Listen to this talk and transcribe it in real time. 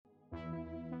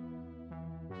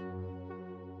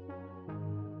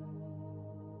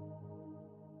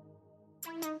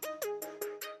Welcome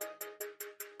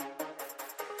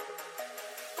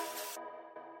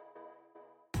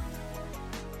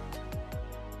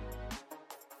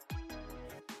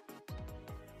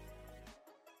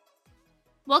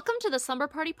to the Slumber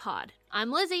Party Pod.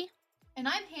 I'm Lizzie. And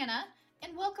I'm Hannah,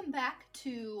 and welcome back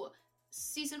to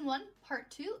Season 1,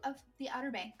 Part 2 of The Outer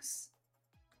Banks.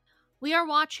 We are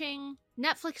watching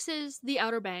Netflix's The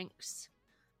Outer Banks.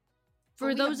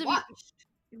 For those of you,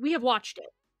 we have watched it.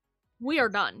 We are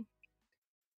done.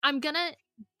 I'm gonna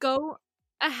go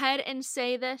ahead and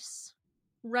say this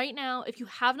right now. If you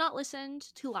have not listened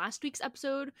to last week's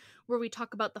episode where we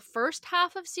talk about the first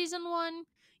half of Season 1,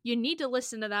 you need to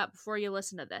listen to that before you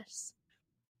listen to this.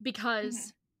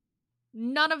 Because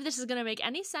none of this is going to make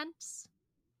any sense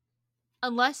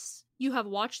unless you have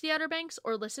watched The Outer Banks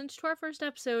or listened to our first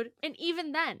episode. And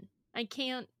even then, I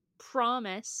can't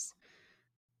promise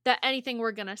that anything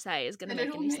we're going to say is going to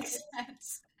make any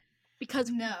sense.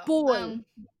 Because,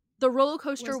 the roller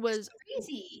coaster was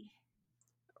crazy.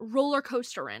 Roller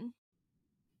coastering.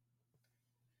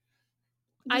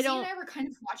 Lizzie and I were kind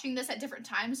of watching this at different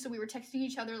times, so we were texting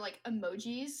each other, like,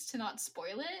 emojis to not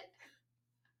spoil it.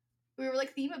 We were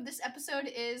like, theme of this episode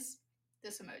is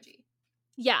this emoji.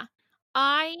 Yeah.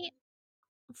 I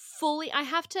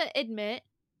have to admit,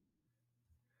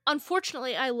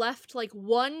 unfortunately, I left, like,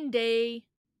 one day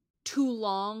too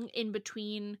long in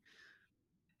between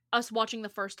us watching the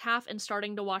first half and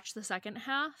starting to watch the second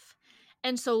half.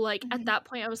 And so, like, at that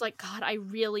point, I was like, God, I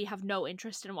really have no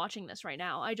interest in watching this right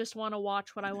now. I just want to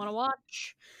watch what I want to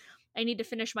watch. I need to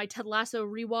finish my Ted Lasso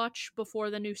rewatch before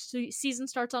the new season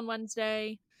starts on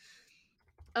Wednesday.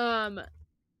 But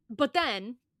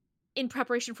then, in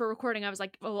preparation for recording, I was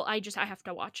like, oh, well, I have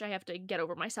to watch. I have to get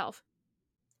over myself.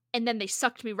 And then they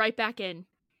sucked me right back in.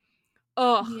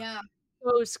 Oh, yeah.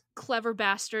 Those clever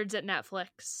bastards at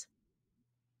Netflix.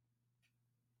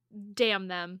 Damn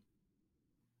them.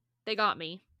 They got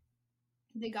me.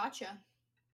 They gotcha.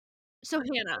 So,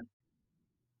 Hannah.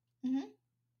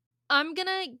 I'm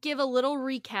gonna give a little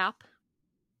recap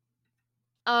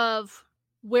of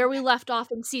where we left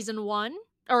off in Season 1,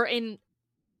 or in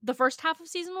the first half of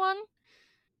Season 1.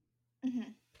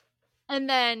 And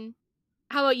then,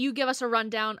 how about you give us a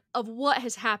rundown of what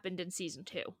has happened in Season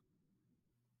 2?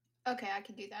 Okay, I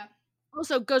can do that.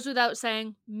 Also, goes without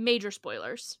saying, major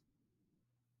spoilers.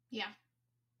 Yeah.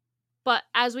 But,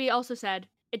 as we also said,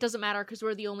 it doesn't matter because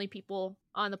we're the only people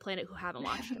on the planet who haven't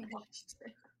watched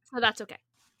it. So that's okay.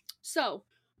 So,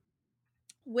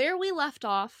 where we left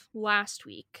off last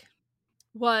week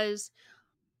was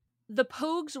the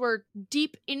Pogues were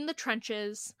deep in the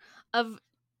trenches of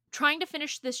trying to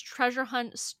finish this treasure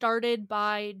hunt started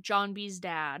by John B's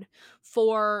dad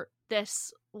for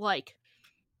this, like,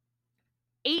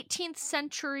 18th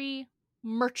century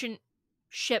merchant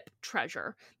ship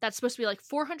treasure that's supposed to be like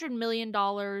 $400 million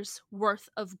worth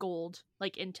of gold,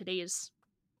 like in today's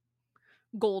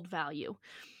gold value.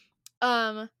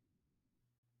 There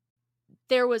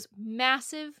was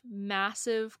massive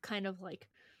kind of like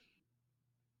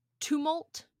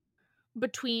tumult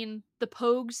between the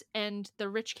Pogues and the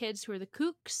rich kids who are the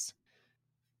Kooks.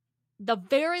 The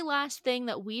very last thing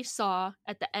that we saw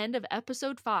at the end of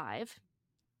episode 5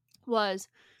 was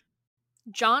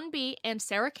John B. and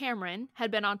Sarah Cameron had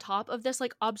been on top of this,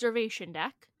 like, observation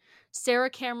deck.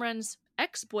 Sarah Cameron's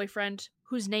ex-boyfriend,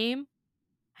 whose name,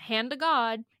 hand to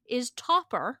God, is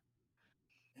Topper.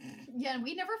 Yeah, and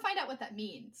we never find out what that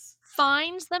means.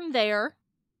 Finds them there.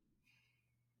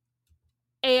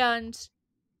 And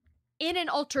in an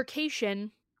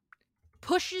altercation,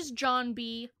 pushes John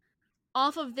B.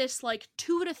 off of this, like,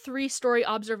 2 to 3 story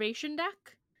observation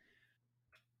deck.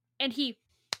 And he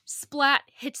splat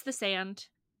hits the sand,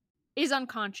 is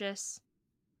unconscious.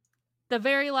 The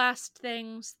very last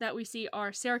things that we see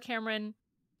are Sarah Cameron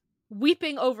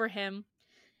weeping over him,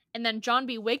 and then John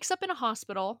B. wakes up in a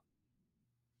hospital.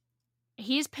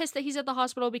 He's pissed that he's at the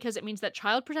hospital because it means that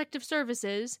Child Protective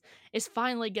Services is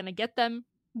finally gonna get him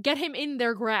in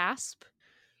their grasp.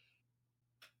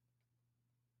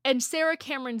 And Sarah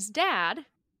Cameron's dad,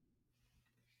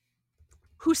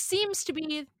 who seems to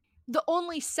be the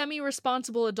only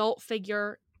semi-responsible adult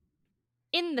figure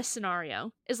in this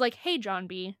scenario, is like, hey, John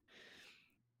B.,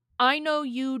 I know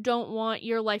you don't want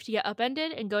your life to get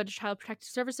upended and go to Child Protective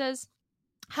Services.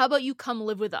 How about you come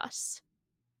live with us?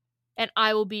 And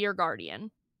I will be your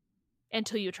guardian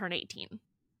until you turn 18.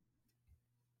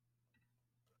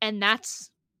 And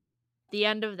that's the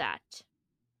end of that.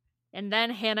 And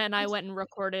then Hannah and I went and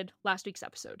recorded last week's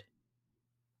episode.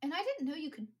 And I didn't know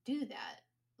you could do that.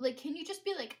 Like, can you just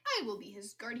be like, I will be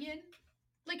his guardian?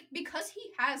 Like, because he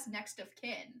has next of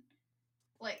kin.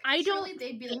 Like, I surely don't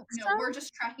they'd be like, think no, so. we're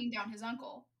just tracking down his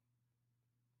uncle.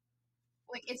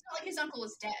 Like, it's not like his uncle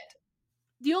is dead.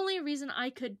 The only reason I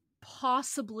could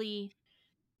possibly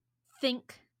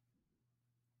think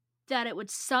that it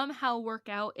would somehow work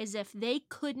out is if they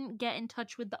couldn't get in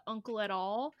touch with the uncle at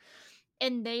all,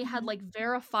 and they had like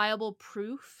verifiable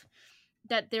proof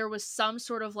that there was some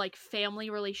sort of like family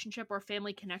relationship or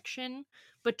family connection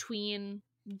between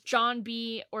John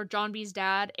B or John B's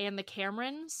dad and the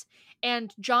Camerons,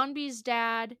 and John B's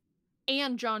dad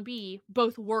and John B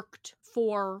both worked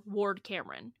for Ward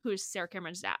Cameron, who is Sarah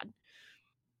Cameron's dad.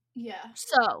 Yeah.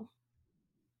 So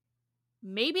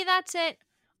maybe that's it.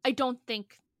 I don't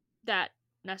think that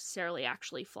necessarily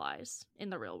actually flies in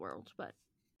the real world, but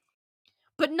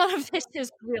none of this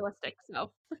is realistic,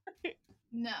 so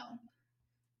No.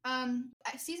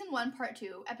 Season 1, part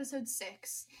 2, episode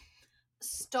 6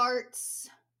 starts.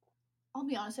 I'll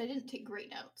be honest, I didn't take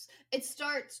great notes. It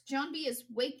starts. John B is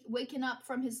waking up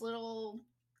from his little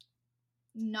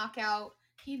knockout.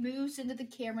 He moves into the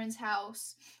Cameron's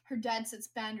house. Her dad sets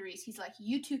boundaries. He's like,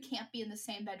 "You two can't be in the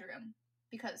same bedroom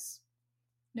because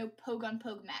no pogue on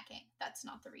pogue macking. That's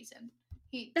not the reason."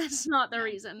 That's not the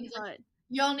reason, but like,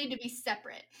 y'all need to be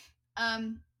separate.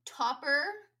 Topper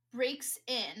breaks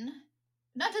in.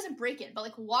 Not doesn't break in, but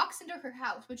like walks into her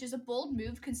house, which is a bold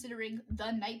move considering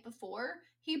the night before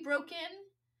he broke in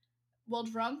while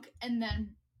drunk and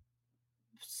then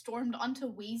stormed onto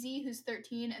Wheezy, who's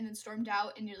 13, and then stormed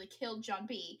out and nearly killed John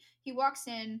B. He walks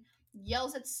in,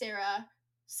 yells at Sarah.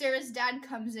 Sarah's dad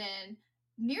comes in,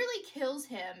 nearly kills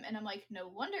him, and I'm like, no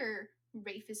wonder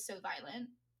Rafe is so violent.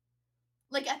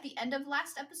 Like, at the end of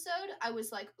last episode, I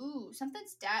was like, ooh,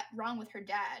 something's wrong with her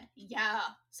dad. Yeah,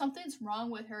 something's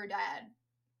wrong with her dad.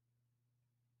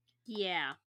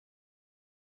 yeah.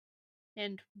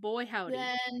 And boy howdy.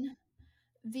 Then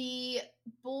the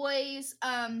boys,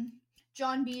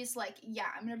 John B's like, yeah,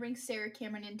 I'm gonna bring Sarah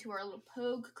Cameron into our little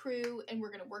Pogue crew, and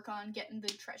we're gonna work on getting the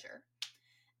treasure.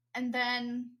 And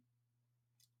then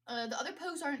the other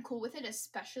Pogues aren't cool with it,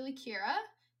 especially Kira,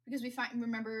 because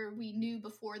remember we knew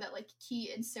before that like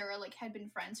Key and Sarah like had been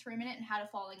friends for a minute and had a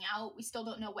falling out. We still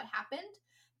don't know what happened,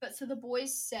 but so the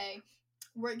boys say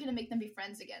we're gonna make them be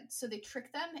friends again. So they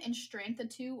trick them and strand the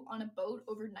two on a boat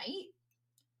overnight,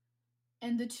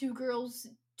 and the two girls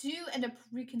do end up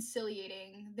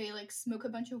reconciliating. They like smoke a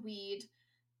bunch of weed,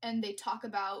 and they talk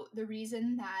about the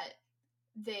reason that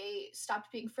they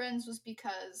stopped being friends was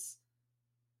because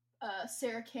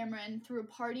Sarah Cameron threw a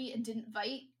party and didn't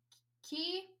invite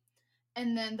Key,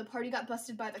 and then the party got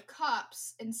busted by the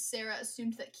cops, and Sarah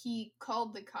assumed that Key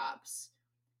called the cops,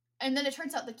 and then it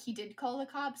turns out that Key did call the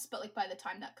cops, but like by the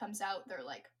time that comes out,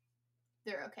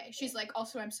 they're okay. She's like,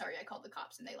 also, I'm sorry I called the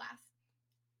cops, and they laugh.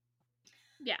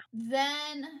 Yeah.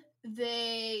 Then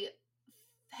they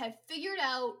have figured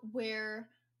out where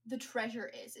the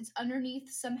treasure is. It's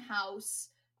underneath some house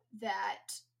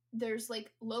that there's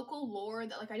like local lore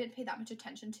that like I didn't pay that much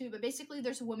attention to, but basically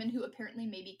there's a woman who apparently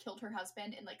maybe killed her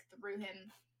husband and like threw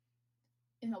him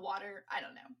in the water. I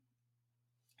don't know.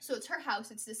 So it's her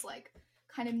house. It's this like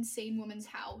kind of insane woman's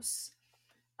house.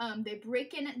 They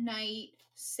break in at night.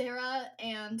 Sarah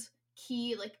and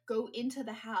Key like go into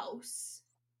the house.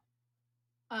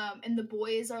 And the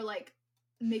boys are like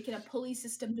making a pulley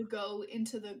system to go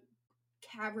into the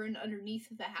cavern underneath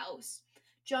the house.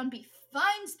 John B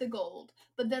finds the gold,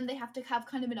 but then they have to have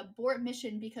kind of an abort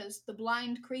mission because the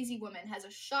blind crazy woman has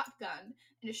a shotgun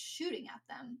and is shooting at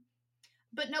them.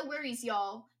 But no worries,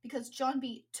 y'all, because John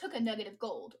B took a nugget of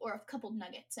gold, or a couple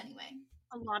nuggets anyway.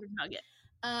 A lot of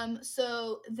nuggets.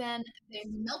 So then they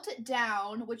melt it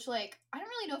down, which like I don't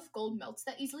really know if gold melts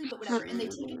that easily, but whatever. And they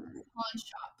take it to a pawn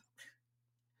shop.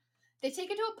 They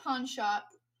take it to a pawn shop,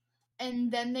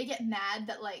 and then they get mad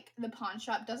that like the pawn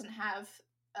shop doesn't have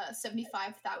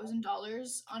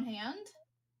 $75,000 on hand.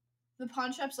 The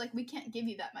pawn shop's like, we can't give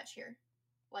you that much here.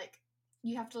 Like,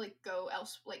 you have to like go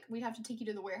else. Like, we have to take you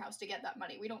to the warehouse to get that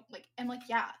money. We don't like. I'm like,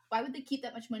 yeah. Why would they keep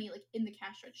that much money like in the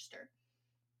cash register?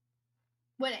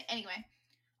 But anyway,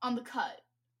 on the cut,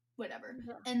 whatever.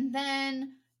 Yeah. And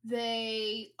then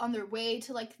they, on their way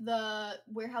to like the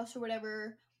warehouse or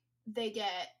whatever, they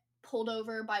get pulled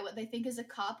over by what they think is a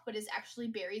cop, but is actually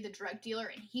Barry, the drug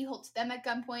dealer, and he holds them at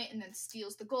gunpoint and then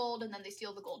steals the gold, and then they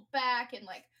steal the gold back and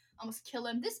like almost kill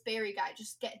him. This Barry guy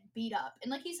just getting beat up,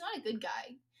 and like he's not a good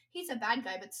guy. He's a bad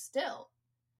guy, but still.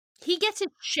 He gets his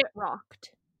shit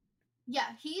rocked. Yeah,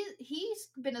 he's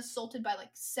been assaulted by like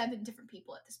 7 different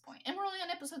people at this point, and we're only on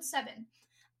episode 7.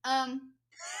 And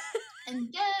then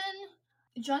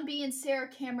John B and Sarah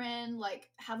Cameron like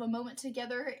have a moment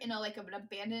together in a like an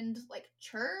abandoned like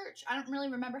church. I don't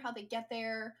really remember how they get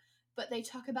there, but they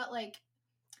talk about like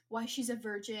why she's a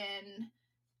virgin.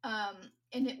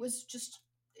 And it was just,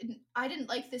 I didn't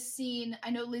like this scene.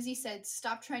 I know Lizzie said,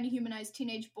 stop trying to humanize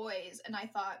teenage boys. And I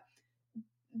thought,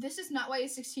 this is not why a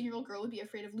 16-year-old girl would be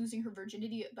afraid of losing her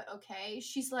virginity, but okay.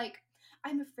 She's like,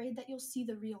 I'm afraid that you'll see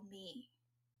the real me.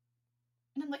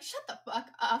 And I'm like, shut the fuck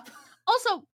up.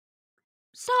 Also,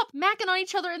 stop macking on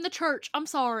each other in the church. I'm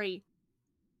sorry.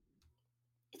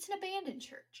 It's an abandoned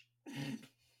church.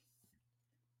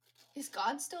 Is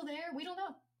God still there? We don't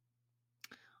know.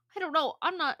 I don't know.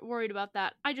 I'm not worried about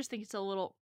that. I just think it's a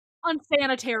little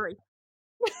unsanitary.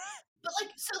 But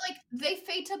like, so like they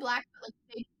fade to black, but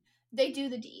like they do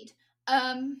the deed.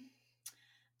 Her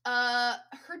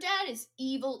dad is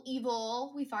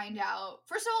evil, we find out.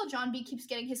 First of all, John B keeps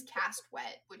getting his cast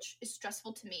wet, which is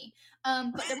stressful to me.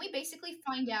 But then we basically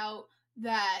find out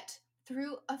that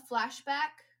through a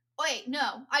flashback. Oh wait,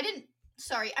 no, I didn't.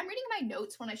 Sorry, I'm reading my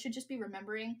notes when I should just be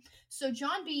remembering. So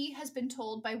John B has been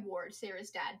told by Ward,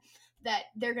 Sarah's dad, that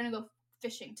they're gonna go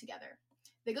fishing together.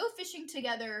 They go fishing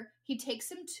together. He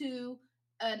takes him to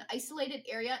an isolated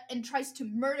area and tries to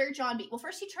murder John B. Well,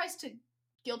 first he tries to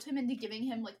guilt him into giving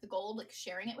him like the gold, like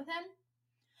sharing it with him.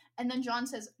 And then John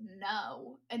says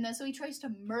no. And then so he tries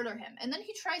to murder him. And then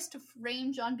he tries to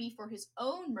frame John B for his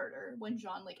own murder when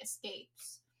John like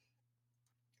escapes.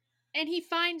 And he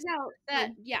finds out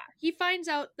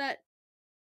that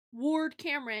Ward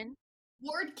Cameron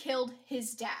killed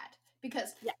his dad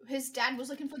because his dad was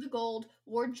looking for the gold.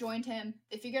 Ward joined him.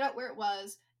 They figured out where it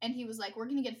was. And he was like, we're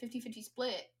going to get a 50-50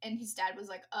 split. And his dad was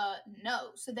like,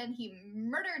 no. So then he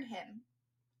murdered him.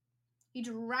 He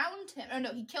drowned him. Oh,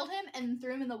 no, he killed him and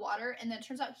threw him in the water. And then it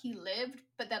turns out he lived,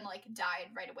 but then, like, died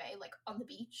right away, like, on the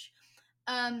beach.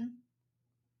 And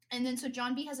then so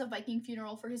John B has a Viking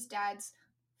funeral for his dad's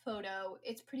photo.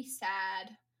 It's pretty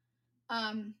sad.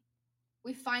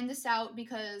 We find this out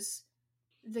because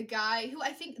the guy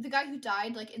who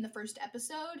died, like, in the first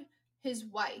episode, his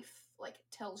wife, like,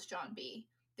 tells John B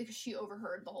because she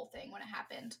overheard the whole thing when it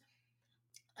happened.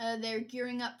 They're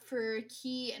gearing up for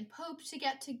Key and Pope to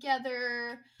get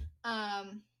together.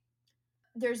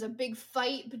 There's a big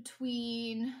fight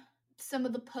between some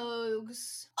of the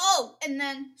Pogues. Oh, and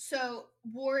then, so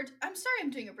Ward, I'm sorry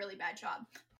I'm doing a really bad job.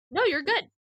 No, you're good.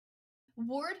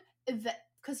 Ward,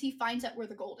 because he finds out where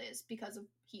the gold is, because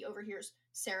he overhears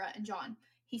Sarah and John.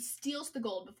 He steals the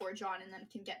gold before John and then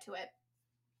can get to it.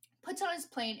 Puts it on his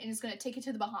plane and is going to take it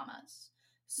to the Bahamas.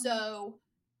 So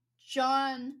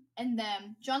John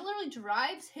literally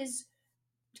drives his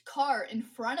car in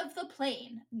front of the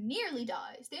plane, nearly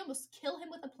dies. They almost kill him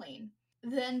with a plane.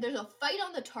 Then there's a fight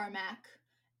on the tarmac,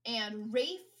 and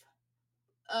Rafe,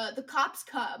 the cops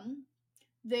come.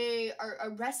 They are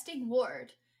arresting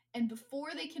Ward, and before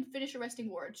they can finish arresting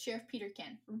Ward, Sheriff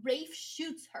Peterkin, Rafe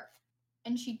shoots her,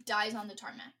 and she dies on the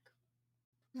tarmac.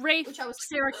 Rafe, which I was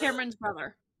Sarah Cameron's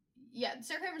brother. Yeah,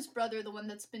 Sarah Cameron's brother, the one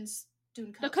that's been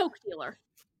doing coke. The coke dealer.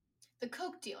 The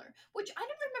coke dealer, which I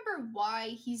don't remember why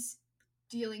he's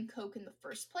dealing coke in the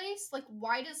first place. Like,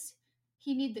 why does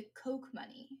he need the coke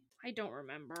money? I don't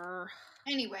remember.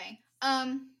 Anyway,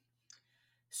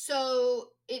 so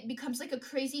it becomes like a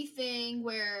crazy thing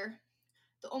where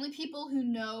the only people who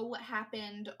know what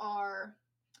happened are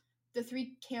the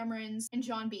three Camerons and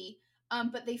John B.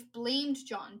 But they've blamed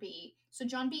John B. So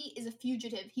John B is a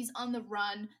fugitive. He's on the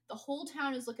run. The whole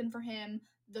town is looking for him.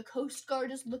 The Coast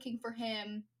Guard is looking for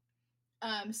him.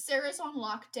 Sarah's on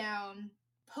lockdown.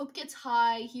 Pope gets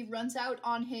high. He runs out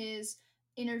on his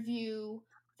interview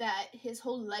that his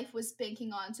whole life was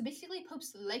banking on. So basically,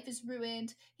 Pope's life is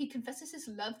ruined. He confesses his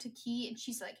love to Key, and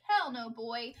she's like, hell no,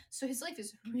 boy. So his life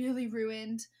is really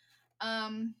ruined.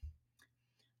 And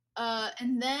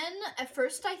then at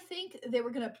first I think they were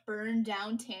gonna burn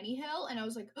down Tanny Hill, and I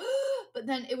was like, but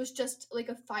then it was just like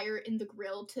a fire in the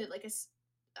grill to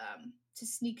to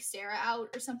sneak Sarah out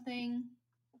or something.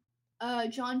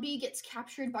 John B gets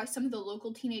captured by some of the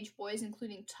local teenage boys,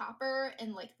 including Topper,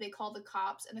 and like they call the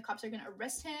cops, and the cops are gonna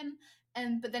arrest him.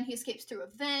 But then he escapes through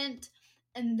a vent,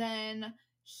 and then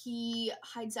he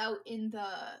hides out in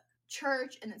the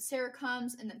church, and then Sarah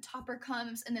comes, and then Topper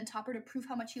comes, and then Topper, to prove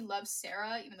how much he loves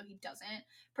Sarah, even though he doesn't,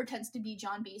 pretends to be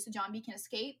John B so John B can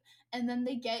escape. And then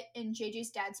they get in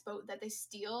JJ's dad's boat that they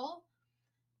steal,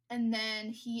 and then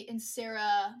he and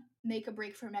Sarah make a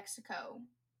break for Mexico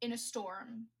in a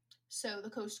storm, so the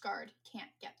Coast Guard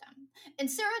can't get them. And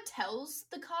Sarah tells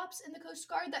the cops and the Coast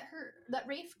Guard that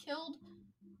Rafe killed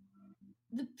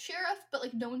the sheriff, but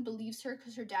like no one believes her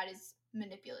because her dad is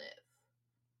manipulative.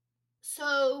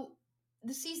 So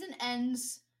the season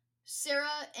ends. Sarah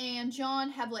and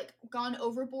John have like gone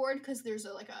overboard because there's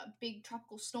a big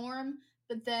tropical storm,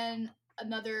 but then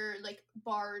another like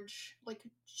barge, like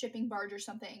shipping barge or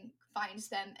something, finds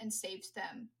them and saves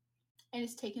them and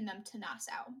is taking them to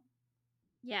Nassau.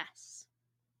 Yes.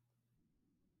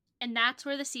 And that's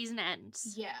where the season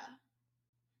ends. Yeah.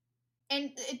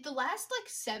 And the last like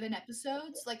 7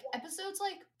 episodes, the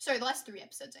last 3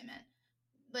 episodes I meant.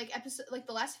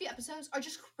 The last few episodes are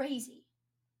just crazy.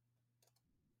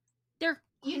 They're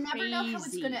crazy. You never know how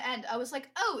it's going to end. I was like,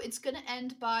 "Oh, it's going to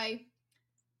end by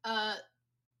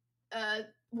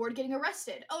Ward getting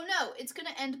arrested. Oh no, it's going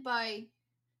to end by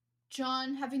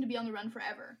John having to be on the run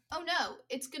forever. Oh no,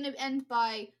 it's going to end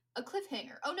by a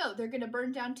cliffhanger. Oh no, they're going to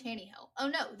burn down Tanny Hill. Oh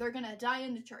no, they're going to die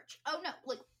in the church. Oh no,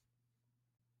 like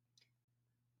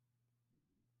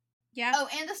yeah. Oh,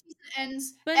 and the season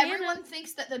ends. But everyone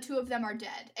thinks that the 2 of them are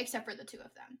dead, except for the 2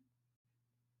 of them.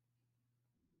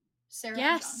 Sarah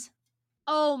and John.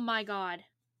 Oh my god.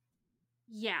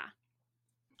 Yeah.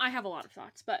 I have a lot of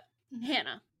thoughts, but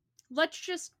Hannah, let's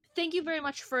just thank you very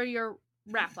much for your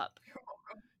wrap up.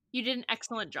 You did an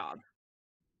excellent job.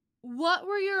 What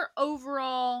were your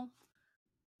overall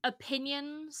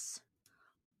opinions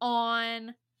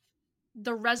on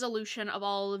the resolution of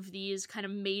all of these kind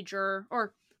of major,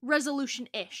 or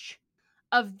resolution-ish,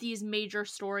 of these major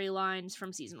storylines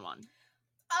from season 1?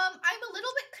 I'm a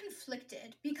little bit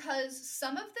conflicted because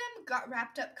some of them got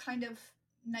wrapped up kind of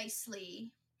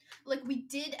nicely. Like, we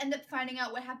did end up finding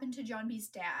out what happened to John B's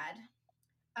dad,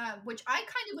 which I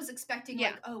kind of was expecting,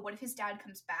 like, oh, what if his dad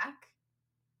comes back?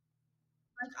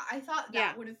 Like, I thought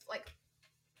that would have, like,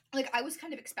 I was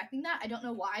kind of expecting that. I don't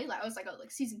know why. Like, I was like, oh,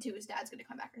 like, season 2, his dad's gonna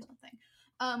come back or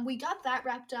something. We got that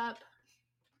wrapped up.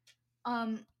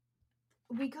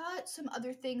 We got some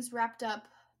other things wrapped up,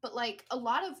 but, like, a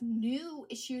lot of new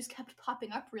issues kept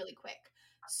popping up really quick.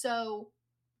 So,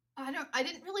 I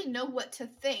didn't really know what to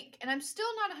think, and I'm still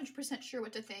not 100% sure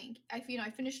what to think. I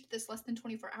finished this less than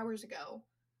 24 hours ago.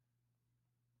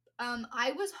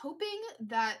 I was hoping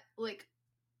that, like,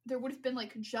 there would have been,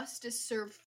 like, justice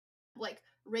served, like,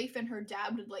 Rafe and her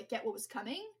dad would, like, get what was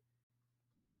coming.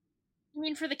 You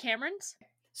mean for the Camerons?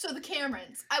 So the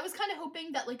Camerons. I was kind of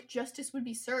hoping that, like, justice would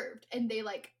be served, and they,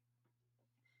 like,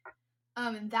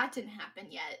 and that didn't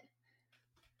happen yet.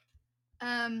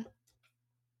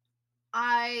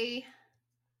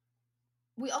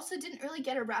 We also didn't really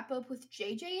get a wrap up with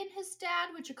JJ and his dad,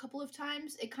 which a couple of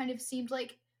times it kind of seemed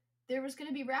like there was going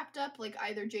to be wrapped up, like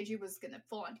either JJ was going to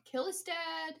full on kill his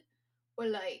dad, or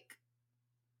like,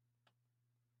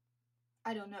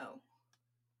 I don't know.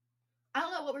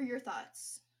 What were your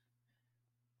thoughts?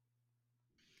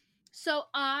 So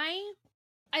I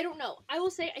don't know. I will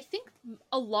say I think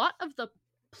a lot of the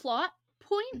plot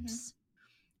points,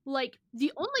 like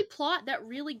the only plot that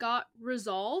really got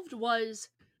resolved was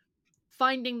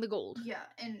finding the gold. Yeah,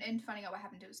 and finding out what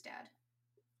happened to his dad.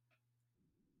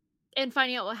 And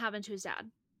finding out what happened to his dad.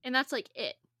 And that's like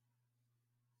it.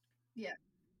 Yeah.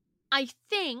 I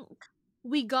think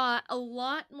we got a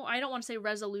lot more, I don't want to say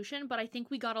resolution, but I think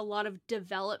we got a lot of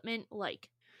development, like,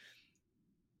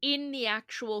 in the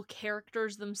actual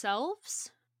characters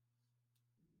themselves.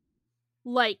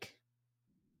 Like,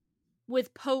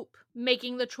 with Pope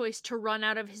making the choice to run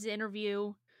out of his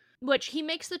interview, which he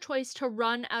makes the choice to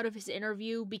run out of his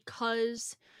interview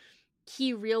because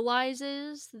he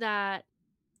realizes that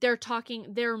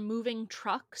they're moving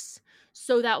trucks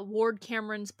so that Ward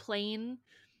Cameron's plane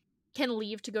can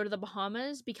leave to go to the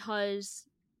Bahamas because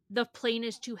the plane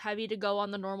is too heavy to go on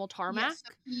the normal tarmac.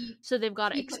 So they've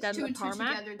got to extend the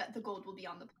tarmac. Together that the gold will be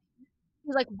on the plane.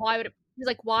 He's like,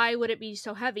 why would it be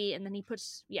so heavy? And then he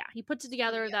puts it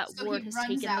together that Ward has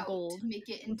taken the gold to make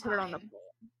it and put it on the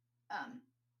plane.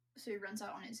 So he runs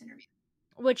out on his interview.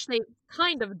 Which they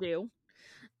kind of do.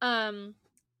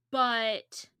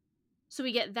 But so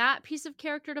we get that piece of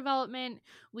character development.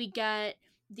 We get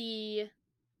the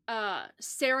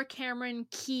Sarah Cameron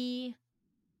Key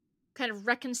kind of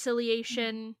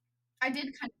reconciliation. I did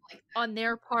kind of like that. On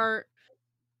their part.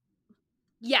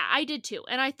 Yeah, I did too.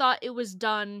 And I thought it was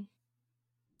done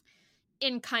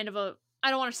in kind of a, I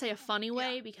don't want to say a funny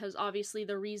way, because obviously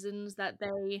the reasons that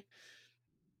they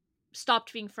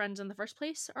stopped being friends in the first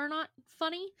place are not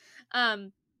funny.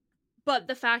 But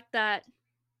the fact that,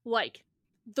 like,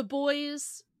 the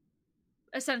boys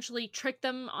essentially tricked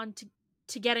them onto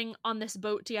getting on this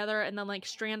boat together, and then, like,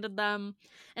 stranded them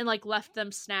and, like, left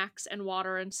them snacks and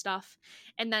water and stuff.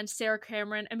 And then Sarah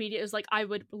Cameron immediately was like, I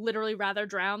would literally rather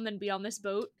drown than be on this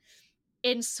boat,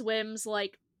 and swims,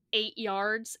 like, 8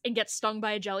 yards and gets stung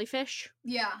by a jellyfish.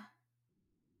 Yeah.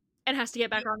 And has to get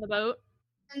back on the boat.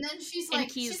 And then she's like,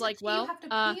 well, you have to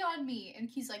pee on me. And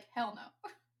Key's like, hell no.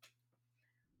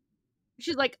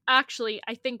 She's like, actually,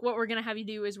 I think what we're going to have you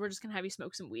do is we're just going to have you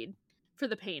smoke some weed for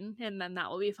the pain, and then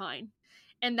that will be fine.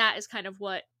 And that is kind of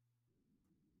what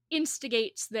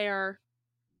instigates their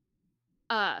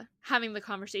having the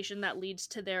conversation that leads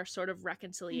to their sort of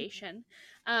reconciliation.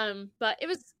 But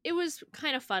it was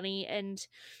kind of funny, and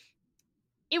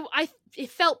it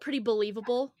felt pretty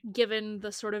believable given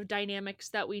the sort of dynamics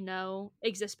that we know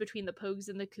exist between the Pogues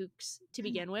and the Kooks to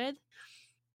begin with.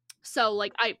 So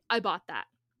like I bought that.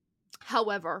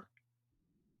 However,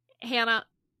 Hannah,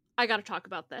 I gotta talk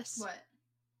about this. What?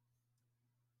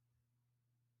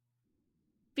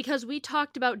 Because we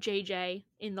talked about JJ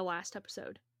in the last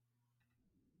episode.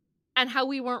 And how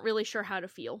we weren't really sure how to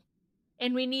feel.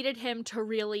 And we needed him to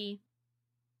really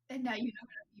and now you know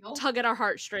how to feel. Tug at our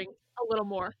heartstrings a little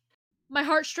more. My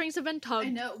heartstrings have been tugged. I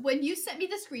know. When you sent me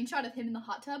the screenshot of him in the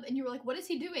hot tub and you were like, what is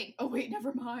he doing? Oh wait,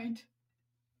 never mind.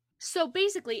 So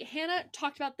basically, Hannah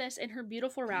talked about this in her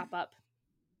beautiful wrap-up.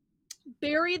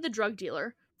 Barry the drug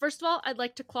dealer. First of all, I'd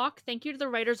like to clock thank you to the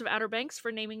writers of Outer Banks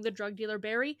for naming the drug dealer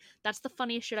Barry. That's the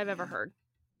funniest shit I've ever heard.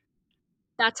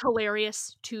 That's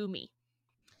hilarious to me.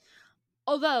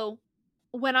 Although,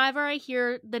 whenever I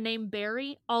hear the name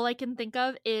Barry, all I can think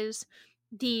of is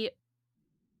the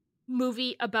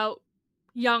movie about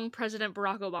young President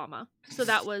Barack Obama. So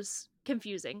that was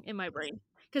confusing in my brain,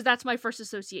 because that's my first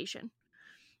association.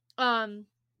 But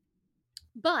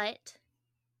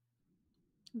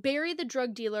Barry the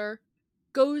drug dealer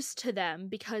goes to them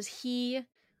because he's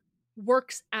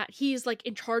like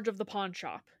in charge of the pawn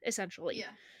shop, essentially.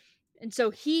 Yeah. And so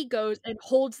he goes and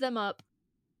holds them up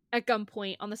at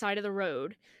gunpoint on the side of the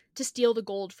road to steal the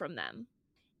gold from them.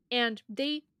 And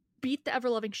they beat the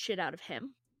ever-loving shit out of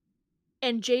him.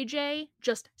 And JJ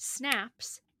just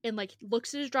snaps and like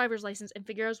looks at his driver's license and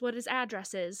figures out what his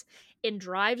address is and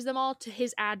drives them all to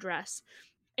his address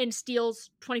and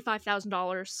steals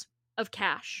 $25,000 of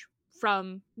cash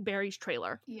from Barry's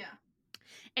trailer. Yeah.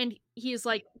 And he's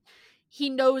like, he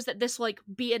knows that this will like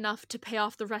be enough to pay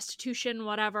off the restitution,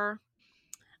 whatever.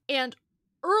 And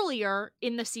earlier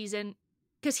in the season,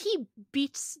 because he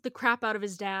beats the crap out of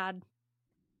his dad.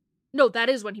 No, that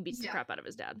is when he beats the crap out of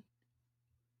his dad.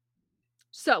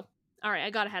 So, all right, I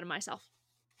got ahead of myself.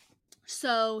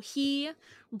 So he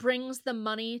brings the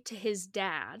money to his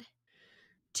dad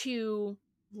to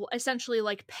essentially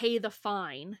like pay the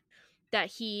fine that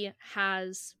he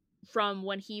has from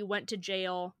when he went to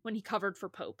jail when he covered for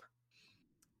Pope.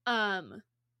 And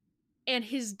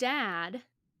his dad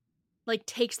like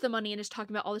takes the money and is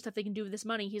talking about all the stuff they can do with this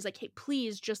money. He's like, hey,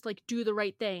 please just like do the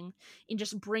right thing and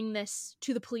just bring this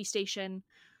to the police station.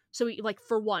 So he, like,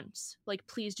 for once, like,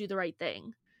 please do the right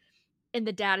thing. And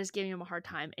the dad is giving him a hard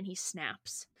time, and he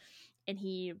snaps. And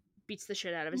he beats the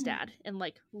shit out of his dad and,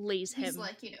 like, lays him. He's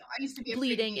like, you know, I used to be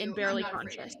bleeding and barely I'm not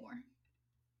conscious. anymore.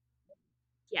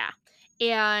 Yeah.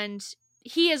 And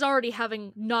he is already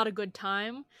having not a good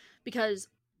time because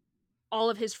all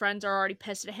of his friends are already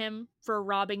pissed at him for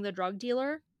robbing the drug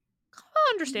dealer.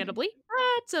 Understandably.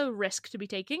 That's a risk to be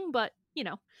taking, but, you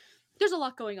know, there's a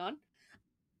lot going on.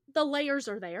 The layers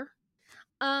are there.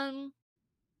 And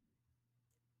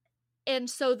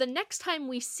so the next time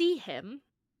we see him,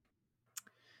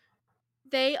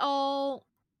 they all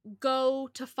go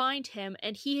to find him,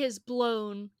 and he has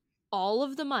blown all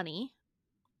of the money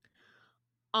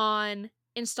on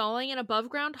installing an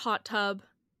above-ground hot tub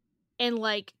and,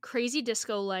 like, crazy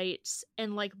disco lights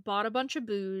and, like, bought a bunch of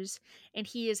booze, and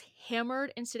he is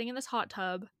hammered and sitting in this hot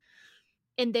tub,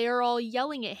 and they are all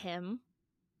yelling at him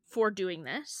for doing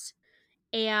this,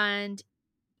 and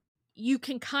you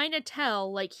can kind of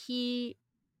tell, like, he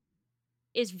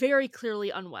is very clearly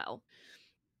unwell,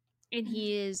 and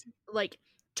he is, like,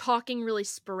 talking really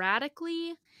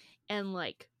sporadically, and,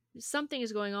 like, something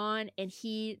is going on, and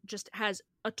he just has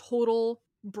a total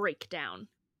breakdown.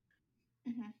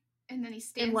 And then he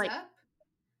stands up,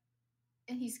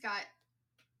 and he's got,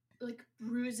 like,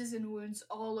 bruises and wounds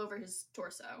all over his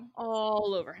torso.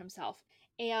 All over himself.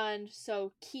 And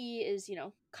so Key is, you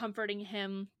know, comforting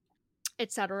him,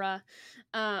 etc.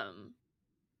 And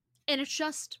it's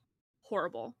just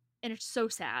horrible. And it's so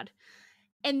sad.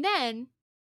 And then,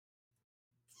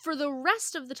 for the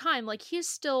rest of the time, like, he's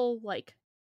still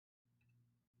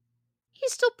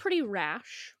pretty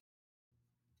rash.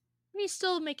 He's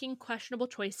still making questionable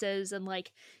choices, and,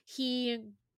 like, he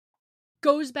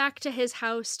goes back to his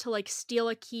house to, like, steal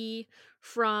a key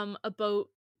from a boat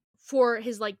for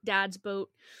his, like, dad's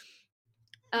boat,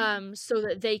 so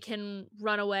that they can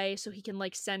run away, so he can,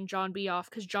 like, send John B off,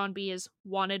 because John B is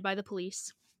wanted by the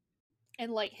police,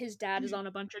 and, like, his dad is on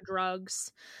a bunch of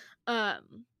drugs,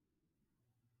 and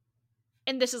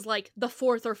this is, like, the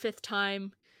 4th or 5th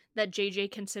time that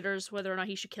JJ considers whether or not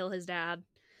he should kill his dad.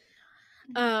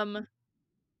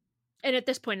 And at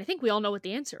this point, I think we all know what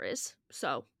the answer is.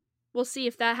 So we'll see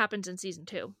if that happens in season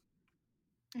 2.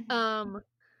 Mm-hmm.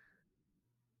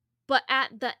 But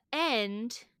at the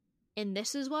end, and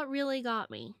this is what really got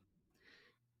me.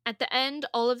 At the end,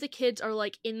 all of the kids are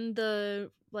like in the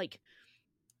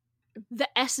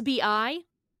SBI.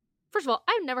 First of all,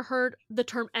 I've never heard the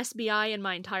term SBI in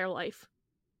my entire life.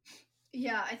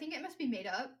 Yeah, I think it must be made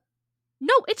up.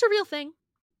 No, it's a real thing.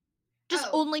 Just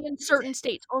Oh, only in certain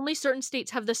states. Only certain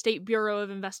states have the State Bureau of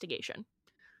Investigation.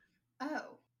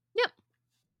 Oh. Yep.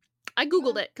 I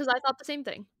googled it because I thought the same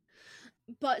thing.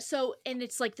 But so, and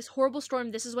it's like this horrible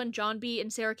storm. This is when John B.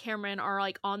 and Sarah Cameron are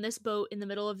like on this boat in the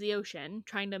middle of the ocean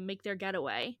trying to make their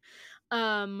getaway.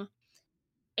 And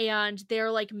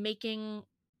they're like making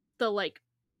the like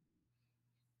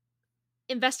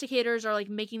investigators are like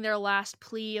making their last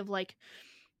plea of like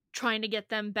trying to get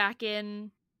them back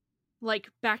in, like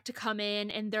back to come in,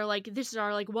 and they're like, this is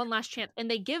our like one last chance. And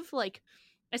they give like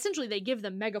essentially they give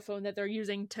the megaphone that they're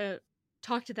using to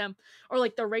talk to them, or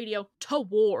like the radio, to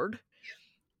Ward.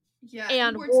 Yeah,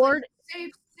 And Ward's Ward like,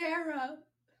 save Sarah.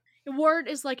 Ward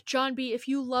is like, John B., if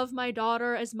you love my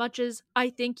daughter as much as I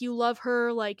think you love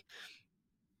her, like,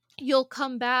 you'll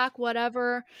come back,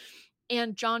 whatever.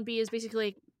 And John B. is basically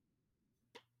like,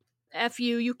 F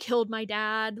you, you killed my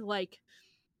dad, like,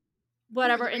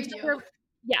 whatever. And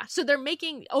so they're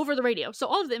making over the radio. So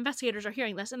all of the investigators are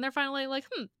hearing this, and they're finally like,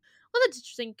 well, that's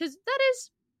interesting, because that is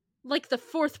like the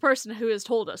fourth person who has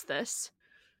told us this.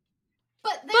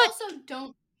 But they also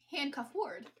don't handcuff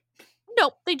Ward.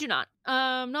 No, they do not.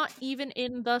 Not even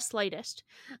in the slightest.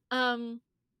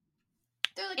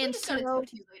 They're like, and so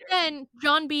then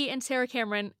John B. and Sarah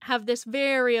Cameron have this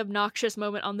very obnoxious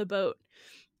moment on the boat.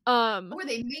 Where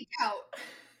they make out.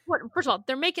 First of all,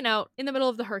 they're making out in the middle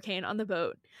of the hurricane on the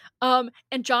boat. And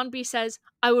John B. says,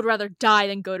 I would rather die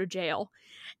than go to jail.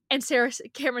 And Sarah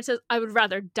Cameron says, I would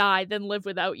rather die than live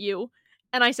without you.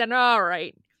 And I said, all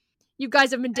right. You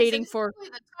guys have been dating for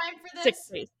 6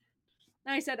 days.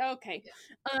 And I said, okay.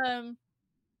 Yeah.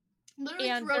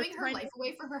 Literally throwing her life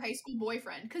away for her high school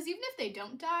boyfriend. Because even if they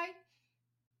don't die,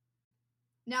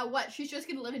 now what? She's just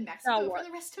gonna live in Mexico for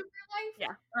the rest of her life?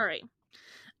 Yeah. All right.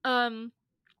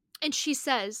 And she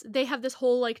says, they have this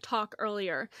whole like talk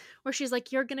earlier where she's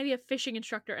like, you're gonna be a fishing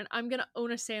instructor and I'm gonna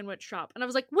own a sandwich shop. And I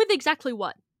was like, with exactly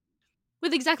what?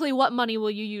 With exactly what money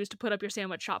will you use to put up your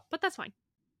sandwich shop? But that's fine.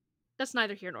 That's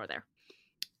neither here nor there.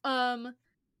 And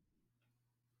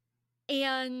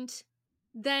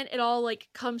then it all like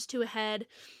comes to a head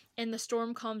and the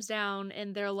storm calms down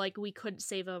and they're like, we couldn't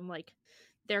save them, like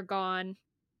they're gone.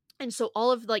 And so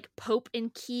all of like Pope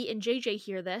and Key and JJ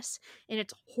hear this and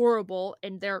it's horrible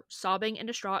and they're sobbing and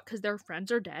distraught because their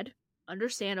friends are dead,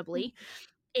 understandably.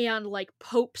 And like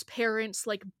Pope's parents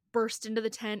like burst into the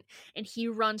tent and he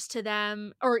runs to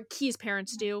them, or Key's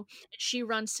parents do, and she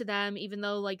runs to them even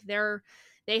though like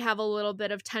they have a little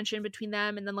bit of tension between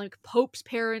them. And then like Pope's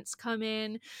parents come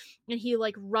in and he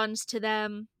like runs to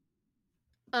them,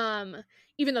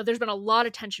 even though there's been a lot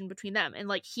of tension between them and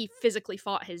like he physically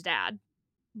fought his dad,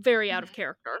 very out of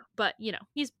character, but you know,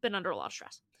 he's been under a lot of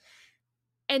stress.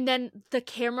 And then the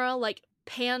camera like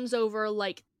pans over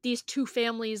like these two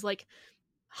families like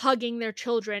hugging their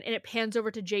children, and it pans over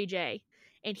to JJ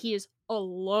and he is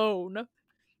alone,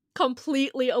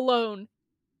 completely alone.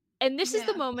 And this is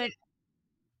the moment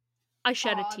I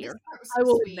shed a tear. I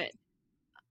will admit.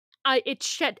 I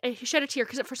shed a tear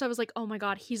because at first I was like, oh my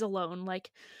god, he's alone.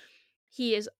 Like,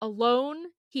 he is alone.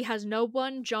 He has no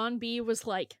one. John B. was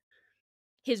like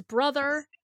his brother.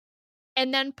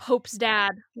 And then Pope's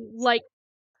dad like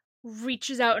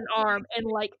reaches out an arm and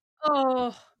like,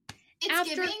 oh. It's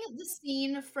giving the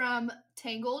scene from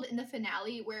Tangled in the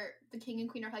finale where the king and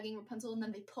queen are hugging Rapunzel and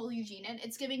then they pull Eugene in.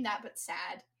 It's giving that, but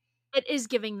sad. It is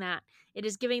giving that. It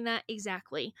is giving that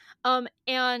exactly.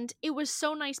 And it was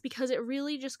so nice because it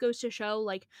really just goes to show,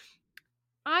 like,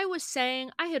 I was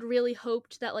saying I had really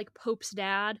hoped that, like, Pope's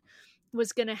dad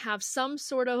was gonna have some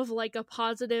sort of, like, a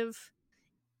positive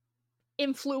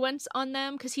influence on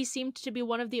them because he seemed to be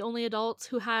one of the only adults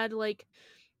who had, like,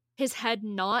 his head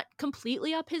not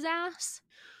completely up his ass.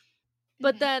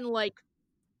 But then, like,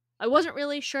 I wasn't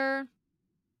really sure.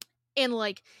 And,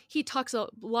 like, he talks a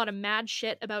lot of mad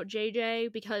shit about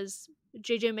JJ because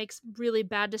JJ makes really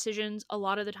bad decisions a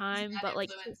lot of the time. But,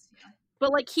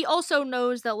 like, he also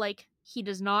knows that, like, he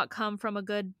does not come from a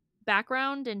good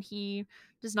background and he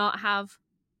does not have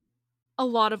a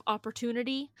lot of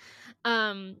opportunity.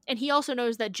 And he also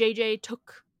knows that JJ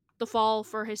took the fall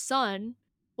for his son.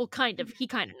 Well, kind of. He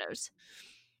kind of knows.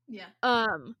 Yeah.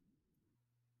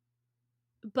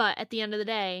 But at the end of the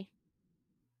day,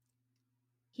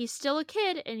 he's still a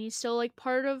kid and he's still like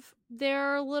part of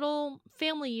their little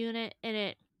family unit,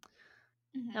 and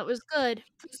that was good.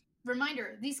 Just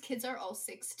reminder, these kids are all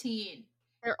 16.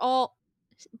 They're all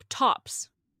tops.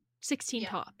 16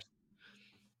 tops.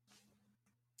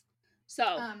 So,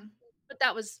 but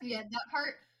that was that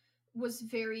part was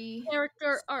very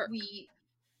character arc. Sweet.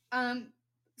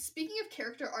 Speaking of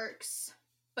character arcs,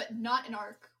 but not an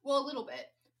arc, well, a little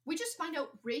bit. We just find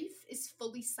out Rafe is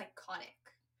fully psychotic.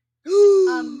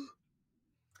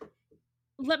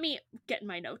 Let me get in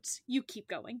my notes. You keep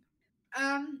going.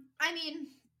 I mean,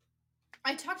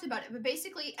 I talked about it, but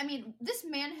basically, I mean, this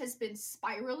man has been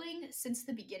spiraling since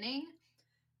the beginning.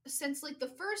 Since, like, the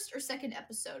first or second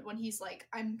episode when he's like,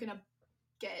 I'm gonna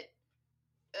get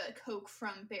coke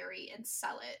from Barry and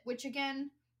sell it. Which, again,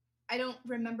 I don't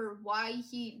remember why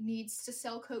he needs to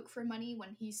sell coke for money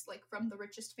when he's, like, from the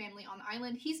richest family on the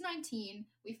island. He's 19,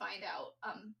 we find out.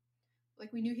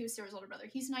 Like, we knew he was Sarah's older brother.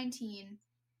 He's 19.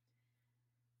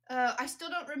 I still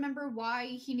don't remember why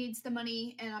he needs the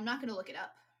money, and I'm not gonna look it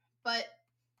up. But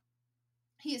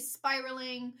he is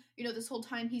spiraling. You know, this whole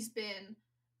time he's been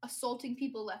assaulting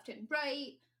people left and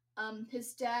right.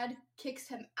 His dad kicks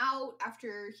him out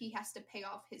after he has to pay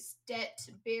off his debt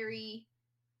to Barry.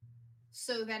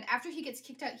 So then after he gets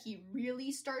kicked out, he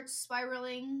really starts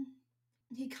spiraling.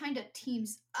 He kind of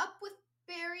teams up with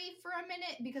Barry for a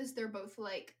minute because they're both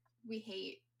like, we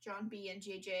hate John B and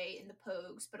JJ in the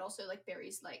Pogues, but also like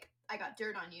Barry's like, I got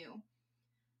dirt on you.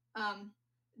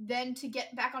 Then to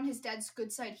get back on his dad's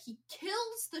good side, he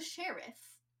kills the sheriff.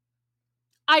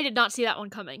 I did not see that one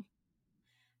coming.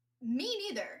 Me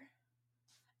neither.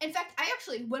 In fact, I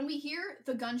actually, when we hear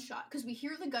the gunshot, because we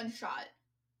hear the gunshot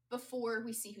before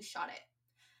we see who shot it,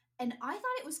 and I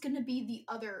thought it was going to be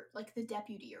the other, like the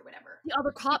deputy or whatever. The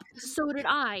other cop? So did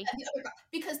I. Yeah, the other cop,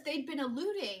 because they'd been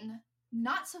alluding,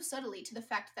 not so subtly, to the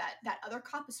fact that that other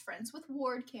cop is friends with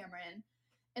Ward Cameron,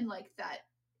 and like that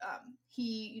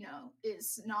he, you know,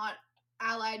 is not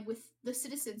allied with the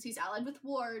citizens. He's allied with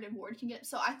Ward, and Ward can get.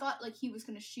 So I thought like he was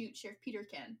going to shoot Sheriff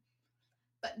Peterkin,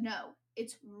 but no,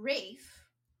 it's Rafe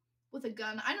with a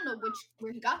gun. I don't know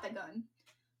where he got the gun,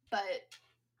 but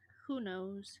who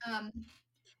knows?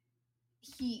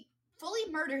 He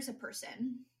fully murders a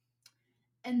person,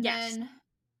 and then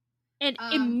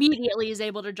immediately is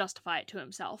able to justify it to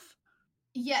himself.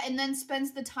 Yeah, and then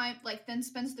spends the time, like, then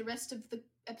spends the rest of the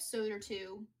episode or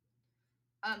two,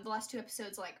 the last two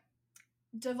episodes, like,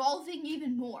 devolving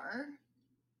even more.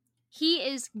 He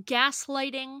is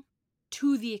gaslighting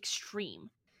to the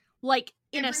extreme. Like,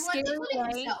 in everyone, a scary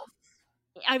way. Himself.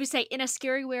 I would say, in a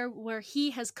scary way where he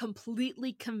has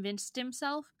completely convinced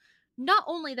himself, not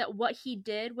only that what he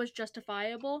did was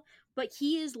justifiable, but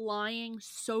he is lying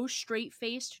so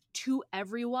straight-faced to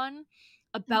everyone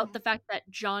about the fact that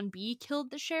John B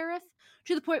killed the sheriff,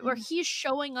 to the point where he's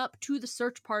showing up to the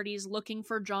search parties looking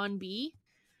for John B.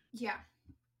 Yeah.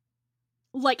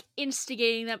 Like,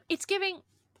 instigating them. It's giving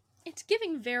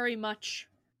very much,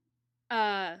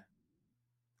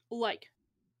 like,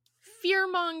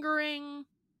 fear-mongering.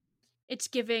 It's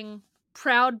giving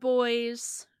Proud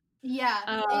Boys. Yeah,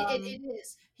 it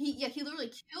is. He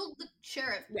literally killed the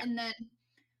sheriff, and then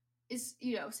is,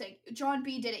 you know, saying John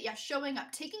B did it. Yeah, showing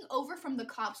up, taking over from the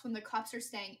cops when the cops are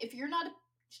saying, if you're not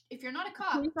a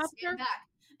cop, stand back.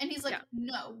 And he's like,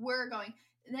 no, we're going.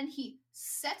 And then he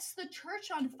sets the church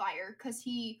on fire because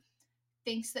he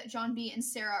thinks that John B and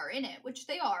Sarah are in it, which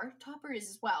they are. Topper is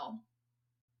as well.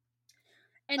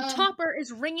 And Topper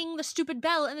is ringing the stupid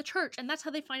bell in the church, and that's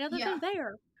how they find out that they're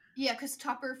there. Yeah, because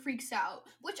Topper freaks out,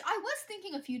 which I was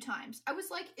thinking a few times. I was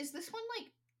like, is this when, like,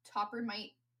 Topper might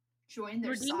join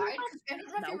their side? I don't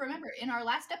know if you remember, in our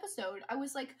last episode, I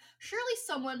was like, surely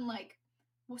someone, like,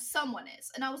 well, someone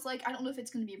is. And I was like, I don't know if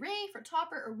it's going to be Rafe or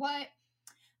Topper or what.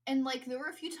 And, like, there were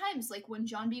a few times, like, when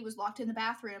John B was locked in the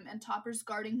bathroom and Topper's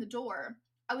guarding the door,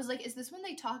 I was like, is this when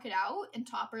they talk it out? And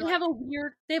Topper, they have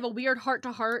a weird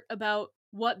heart-to-heart about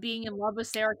what being in love with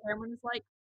Sarah Cameron is like.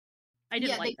 I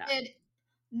didn't like that.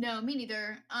 No, me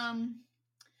neither. And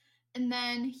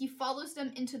then he follows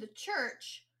them into the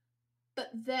church, but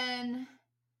then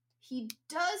he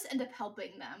does end up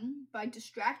helping them by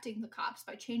distracting the cops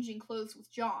by changing clothes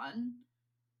with John.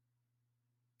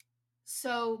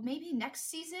 So maybe next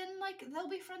season, like, they'll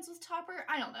be friends with Topper?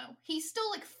 I don't know. He still,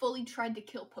 like, fully tried to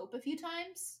kill Pope a few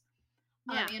times.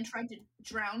 And tried to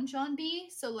drown John B.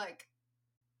 So, like...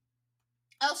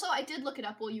 Also, I did look it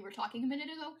up while you were talking a minute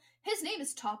ago. His name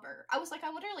is Topper. I was like,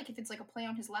 I wonder, like, if it's, like, a play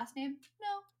on his last name.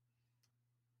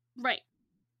 No. Right.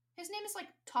 His name is, like,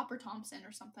 Topper Thompson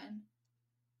or something.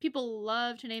 People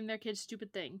love to name their kids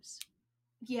stupid things.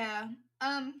 Yeah.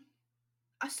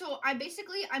 So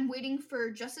I'm waiting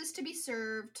for justice to be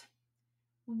served.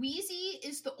 Wheezy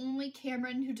is the only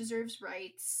Cameron who deserves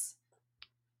rights.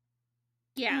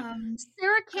 Yeah.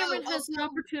 Sarah Cameron has also, the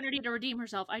opportunity to redeem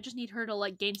herself. I just need her to,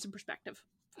 like, gain some perspective.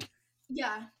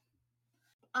 Yeah.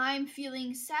 I'm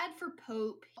feeling sad for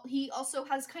Pope. He also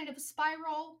has kind of a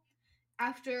spiral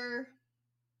after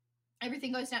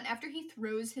everything goes down. After he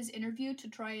throws his interview to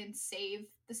try and save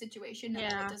the situation,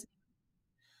 and then it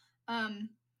doesn't.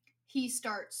 He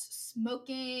starts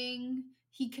smoking.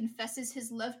 He confesses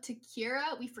his love to Kira.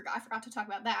 I forgot to talk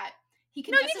about that. He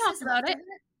confesses his love to her.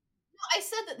 No, I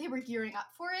said that they were gearing up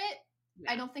for it.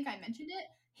 Yeah. I don't think I mentioned it.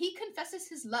 He confesses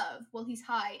his love while he's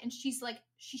high, and she's like,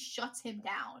 she shuts him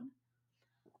down.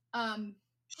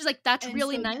 She's like, that's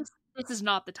really nice. This is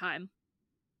not the time.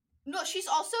 No, she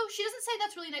doesn't say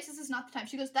that's really nice. This is not the time.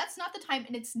 She goes, that's not the time,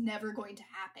 and it's never going to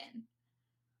happen.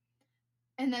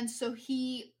 And then so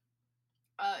he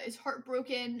is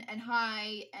heartbroken and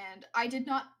high, and I did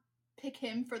not pick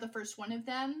him for the first one of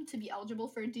them to be eligible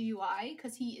for a DUI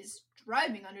because he is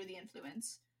driving under the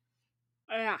influence.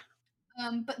 Yeah.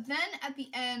 But then at the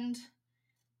end,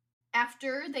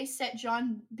 after they set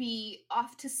John B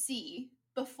off to sea,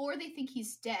 before they think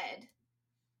he's dead,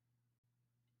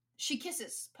 she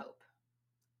kisses Pope.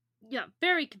 Yeah,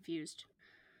 very confused.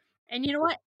 And you know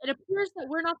what? It appears that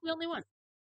we're not the only one.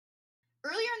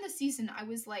 Earlier in the season, I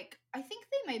was like, I think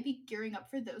they might be gearing up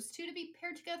for those two to be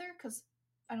paired together because,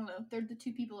 I don't know, they're the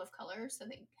two people of color, so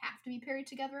they have to be paired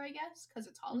together, I guess, because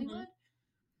it's Hollywood.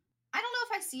 Mm-hmm. I don't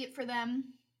know if I see it for them.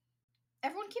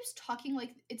 Everyone keeps talking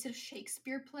like it's a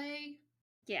Shakespeare play.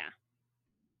 Yeah.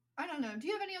 I don't know. Do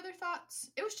you have any other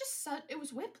thoughts? It was just it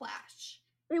was whiplash.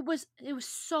 It was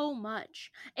so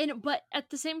much. But at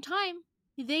the same time,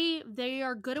 they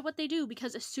are good at what they do,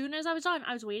 because as soon as I was on,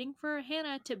 I was waiting for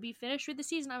Hannah to be finished with the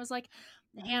season. I was like,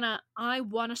 Hannah, I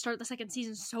want to start the second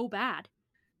season so bad.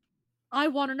 I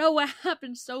want to know what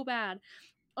happened so bad.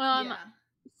 Yeah.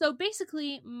 So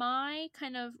basically, my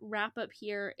kind of wrap up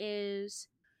here is,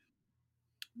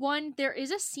 one, there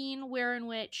is a scene in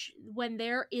which when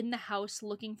they're in the house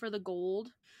looking for the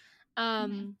gold,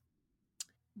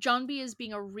 John B is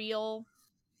being a real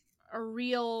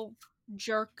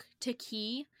jerk to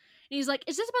Key. And he's like,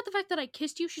 is this about the fact that I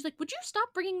kissed you? She's like, would you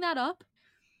stop bringing that up?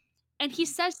 And he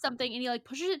says something, and he, like,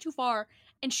 pushes it too far,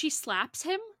 and she slaps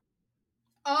him.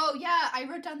 Oh, yeah, I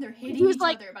wrote down they're hitting each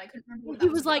other, but I couldn't remember what that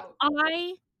was about. He was like,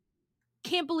 I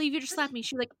can't believe you just slapped me.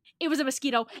 She's like, it was a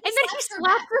mosquito. And then he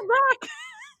slapped her back.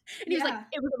 And he was like,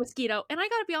 it was a mosquito. And I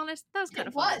gotta be honest, that was kind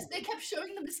of funny. They kept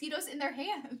showing the mosquitoes in their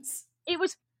hands. It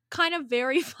was kind of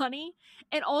very funny.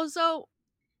 And also,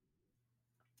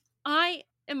 I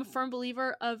am a firm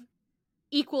believer of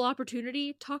equal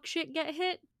opportunity talk shit, get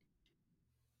hit.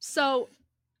 So,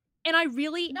 and I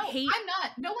really hate... I'm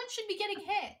not. No one should be getting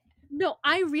hit. No,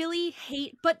 I really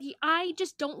hate... But I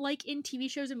just don't like in TV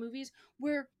shows and movies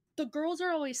where the girls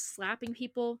are always slapping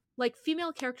people. Like,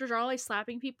 female characters are always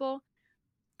slapping people.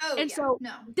 Oh, and yeah, so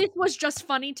no. This was just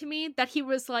funny to me that he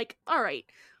was like, all right,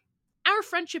 our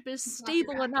friendship is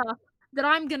stable enough that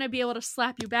I'm gonna be able to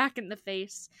slap you back in the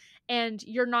face, and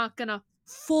you're not gonna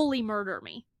fully murder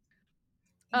me.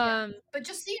 Yeah. But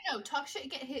just so you know, talk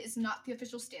shit get hit is not the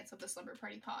official stance of the Slumber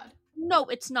Party pod. No,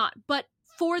 it's not. But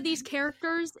for these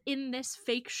characters in this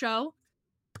fake show,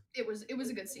 it was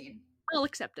a good scene. I'll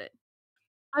accept it.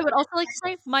 I would also like to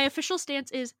say my official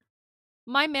stance is,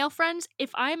 my male friends,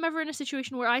 if I am ever in a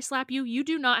situation where I slap you, you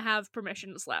do not have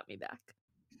permission to slap me back.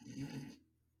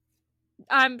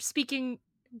 I'm speaking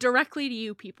directly to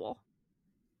you people.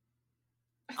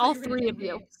 All three of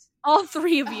you. All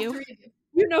three of you.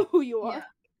 You know who you are.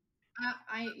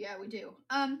 Yeah, we do.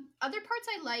 Other parts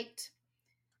I liked.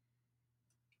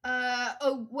 I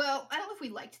don't know if we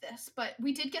liked this, but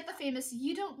we did get the famous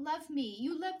 "You don't love me,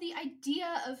 you love the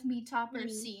idea of me" Topper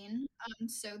scene.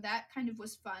 So that kind of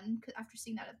was fun after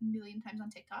seeing that a million times on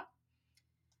TikTok.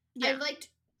 Yeah. I liked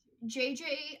JJ.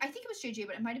 I think it was JJ,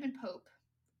 but it might have been Pope.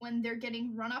 When they're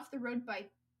getting run off the road by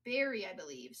Barry, I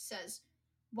believe, says,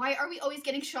 "Why are we always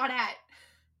getting shot at?"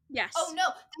 Yes. Oh, no,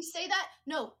 they say that?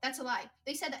 No, that's a lie.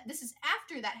 They said that this is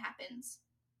after that happens.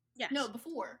 Yes. No,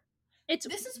 before.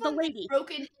 This is when the lady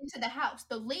broken into the house.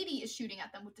 The lady is shooting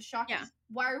at them with the shotgun. Yeah.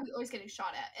 Why are we always getting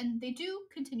shot at? And they do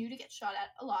continue to get shot at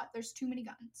a lot. There's too many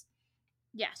guns.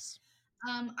 Yes.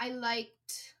 I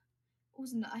liked...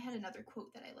 I had another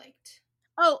quote that I liked.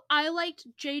 Oh, I liked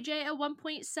JJ at one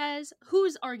point says,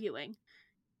 who's arguing?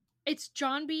 It's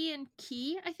John B and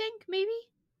Key, I think, maybe?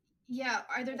 Yeah,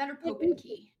 either that or Pope and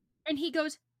Key. And he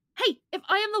goes, hey, if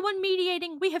I am the one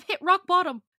mediating, we have hit rock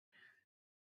bottom.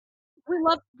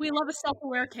 We love a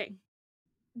self-aware king.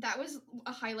 That was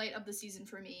a highlight of the season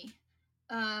for me.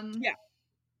 Yeah.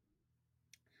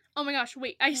 Oh my gosh,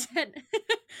 wait, I said,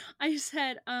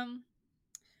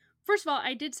 first of all,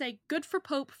 I did say good for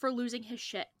Pope for losing his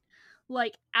shit.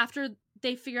 Like, after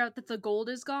they figure out that the gold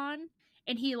is gone,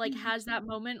 and he, like, has that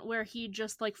moment where he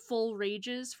just, like, full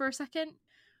rages for a second.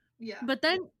 Yeah. But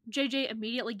then JJ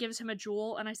immediately gives him a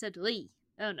jewel, and I said, Lee,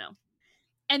 oh no.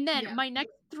 And then my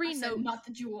next three notes, not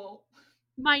the jewel.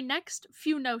 My next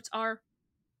few notes are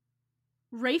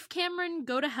Rafe Cameron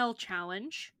go to hell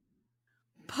challenge,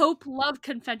 Pope love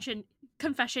confession,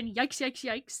 yikes, yikes,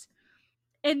 yikes.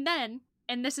 And then,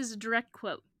 and this is a direct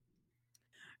quote,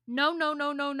 no, no,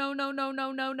 no, no, no, no, no,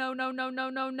 no, no, no, no, no, no,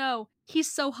 no, no.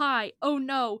 He's so high. Oh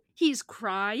no, he's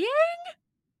crying?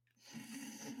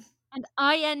 And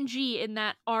ing in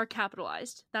that are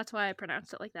capitalized. That's why I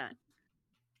pronounced it like that.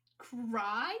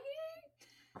 Crying?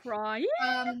 Crying?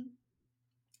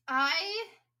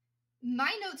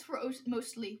 My notes were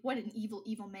mostly, what an evil,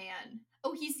 evil man.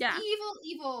 Oh, he's evil,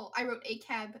 evil. I wrote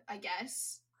ACAB, I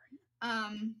guess.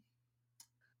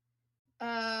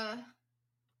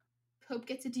 Pope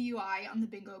gets a DUI on the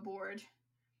bingo board.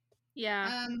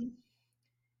 Yeah.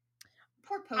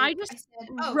 Poor Pope. I said,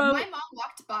 my mom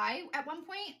walked by at one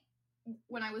point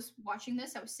when I was watching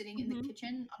this. I was sitting in the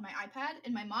kitchen on my iPad,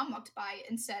 and my mom walked by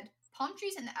and said, palm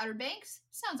trees in the Outer Banks?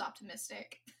 Sounds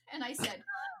optimistic. And I said,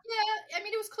 yeah, I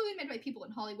mean, it was clearly made by people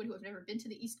in Hollywood who have never been to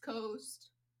the East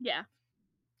Coast. Yeah.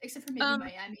 Except for maybe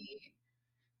Miami.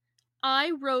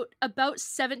 I wrote about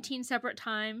 17 separate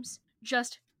times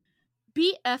just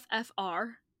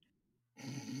BFFR.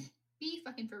 Be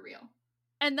fucking for real.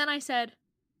 And then I said,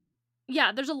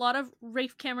 yeah, there's a lot of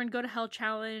Rafe Cameron go to hell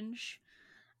challenge.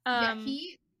 My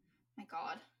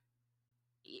God.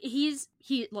 He's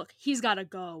gotta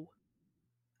go.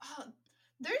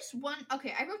 There's one,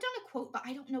 okay, I wrote down a quote, but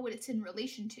I don't know what it's in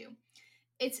relation to.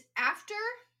 It's after...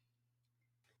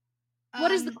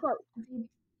 what is the quote?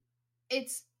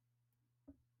 That's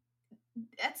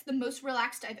the most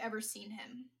relaxed I've ever seen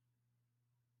him.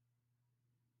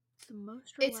 The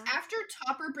most relaxed? It's after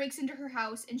Topper breaks into her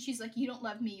house and she's like, you don't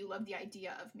love me, you love the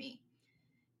idea of me.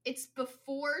 It's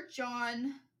before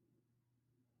John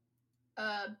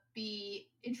B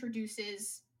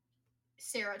introduces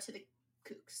Sarah to the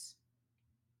Kooks.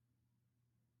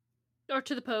 Or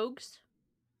to the Pogues?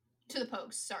 To the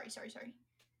Pogues, sorry. It's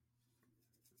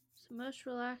the most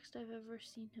relaxed I've ever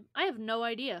seen him. I have no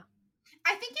idea.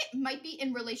 I think it might be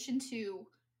in relation to...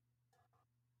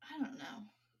 I don't know.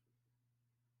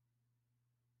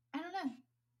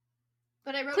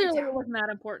 But I wrote Clearly it down. It wasn't that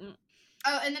important.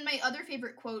 Oh, and then my other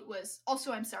favorite quote was,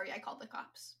 also, I'm sorry I called the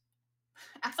cops.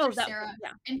 After Sarah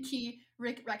and Key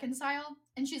reconcile,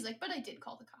 and she's like, but I did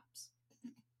call the cops.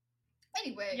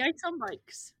 Anyway. Yikes on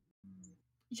bikes.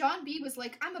 John B was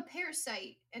like, I'm a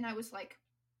parasite. And I was like...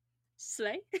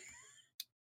 Slay?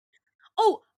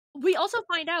 Oh, we also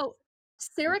find out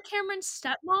Sarah Cameron's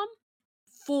stepmom,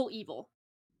 full evil.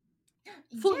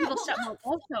 Full evil stepmom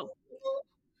also.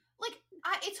 Like,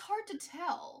 it's hard to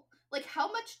tell. Like,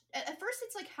 how much... At first,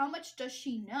 it's like, how much does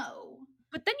she know?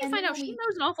 But then you find out she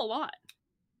knows an awful lot.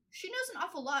 She knows an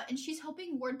awful lot, and she's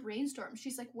helping Ward brainstorm.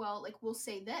 She's like, well, like, we'll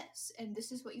say this, and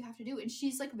this is what you have to do. And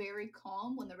she's, like, very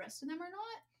calm when the rest of them are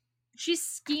not. She's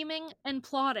scheming and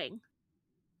plotting.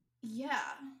 Yeah.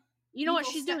 You know what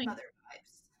she's doing?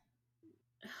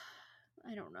 Vibes.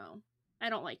 I don't know. I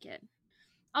don't like it.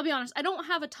 I'll be honest, I don't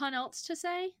have a ton else to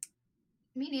say.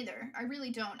 Me neither. I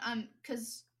really don't.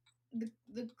 Because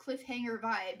the cliffhanger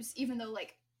vibes, even though,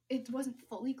 like, it wasn't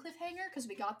fully cliffhanger, because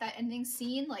we got that ending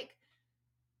scene, like,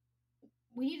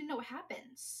 we need to know what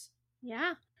happens.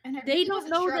 Yeah. And they don't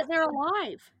know that they're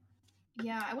alive.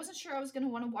 Yeah, I wasn't sure I was going to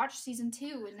want to watch season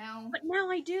 2, and now... But now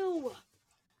I do.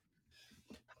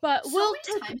 But we'll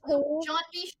take a poll. John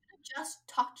B should have just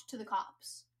talked to the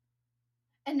cops.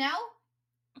 And now,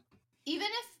 even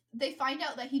if they find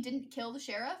out that he didn't kill the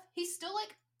sheriff, he's still,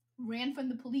 like, ran from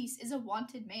the police, is a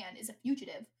wanted man, is a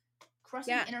fugitive,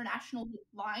 crossing international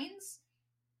lines.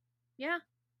 Yeah.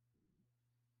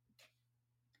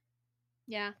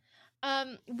 Yeah.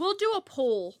 We'll do a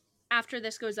poll after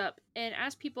this goes up and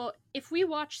ask people, if we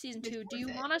watch season 2, do you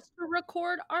want us to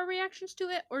record our reactions to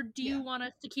it, or do you want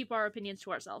us to keep our opinions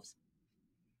to ourselves?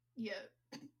 Yeah.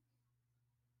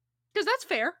 Because that's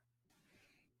fair.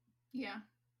 Yeah.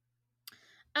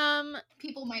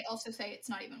 People might also say it's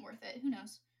not even worth it. Who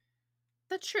knows?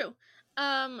 That's true.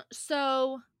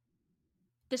 So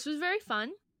this was very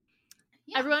fun.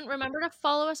 Yeah. Everyone, remember to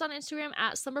follow us on Instagram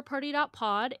at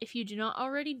slumberparty.pod if you do not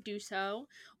already do so.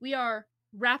 We are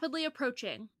rapidly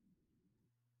approaching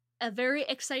a very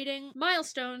exciting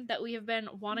milestone that we have been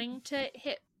wanting to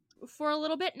hit for a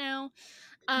little bit now.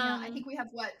 Yeah, I think we have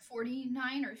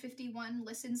 49 or 51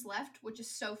 listens left, which is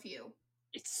so few.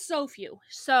 It's so few.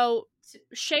 So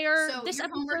share so this your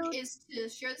episode. Homework is to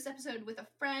share this episode with a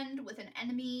friend, with an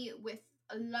enemy, with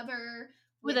a lover,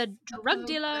 with a drug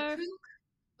dealer,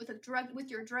 with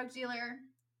your drug dealer,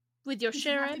 with your he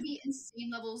sheriff. He doesn't have to be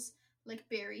insane levels like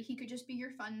Barry. He could just be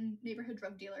your fun neighborhood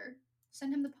drug dealer.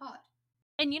 Send him the pot.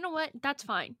 And you know what? That's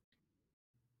fine.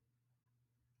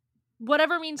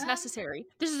 Whatever means necessary.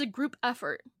 This is a group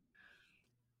effort.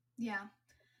 Yeah.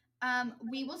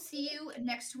 We will see you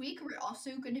next week. We're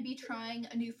also going to be trying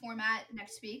a new format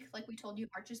next week. Like we told you,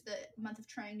 March is the month of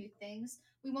trying new things.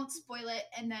 We won't spoil it.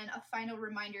 And then a final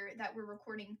reminder that we're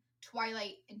recording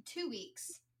Twilight in 2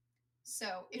 weeks.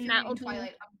 So if you're reading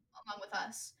Twilight along with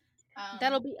us,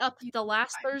 that'll be up the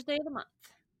last Thursday of the month.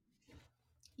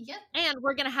 Yep. And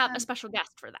we're going to have a special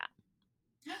guest for that.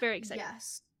 Very excited.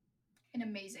 Yes. An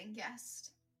amazing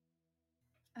guest.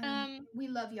 We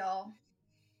love y'all.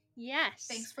 Yes.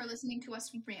 Thanks for listening to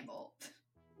us ramble.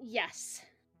 Yes.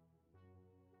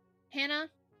 Hannah,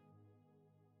 do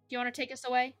you want to take us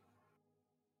away?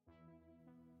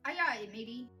 Aye,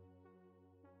 maybe.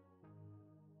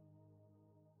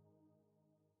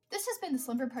 This has been the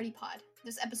Slumber Party Pod.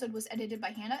 This episode was edited by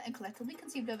Hannah and collectively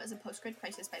conceived of as a post-credit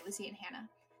crisis by Lizzie and Hannah.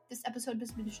 This episode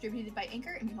has been distributed by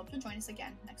Anchor, and we hope you'll join us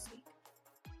again next week.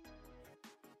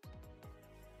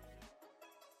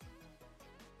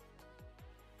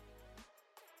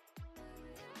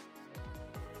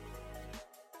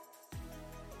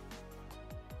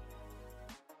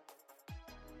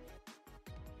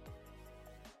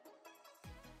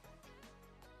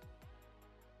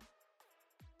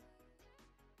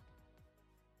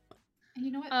 And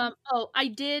you know what?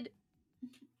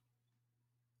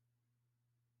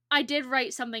 I did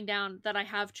write something down that I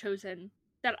have chosen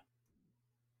that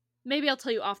maybe I'll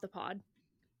tell you off the pod.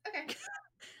 Okay.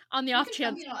 On the off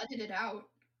chance. I'll edit it out.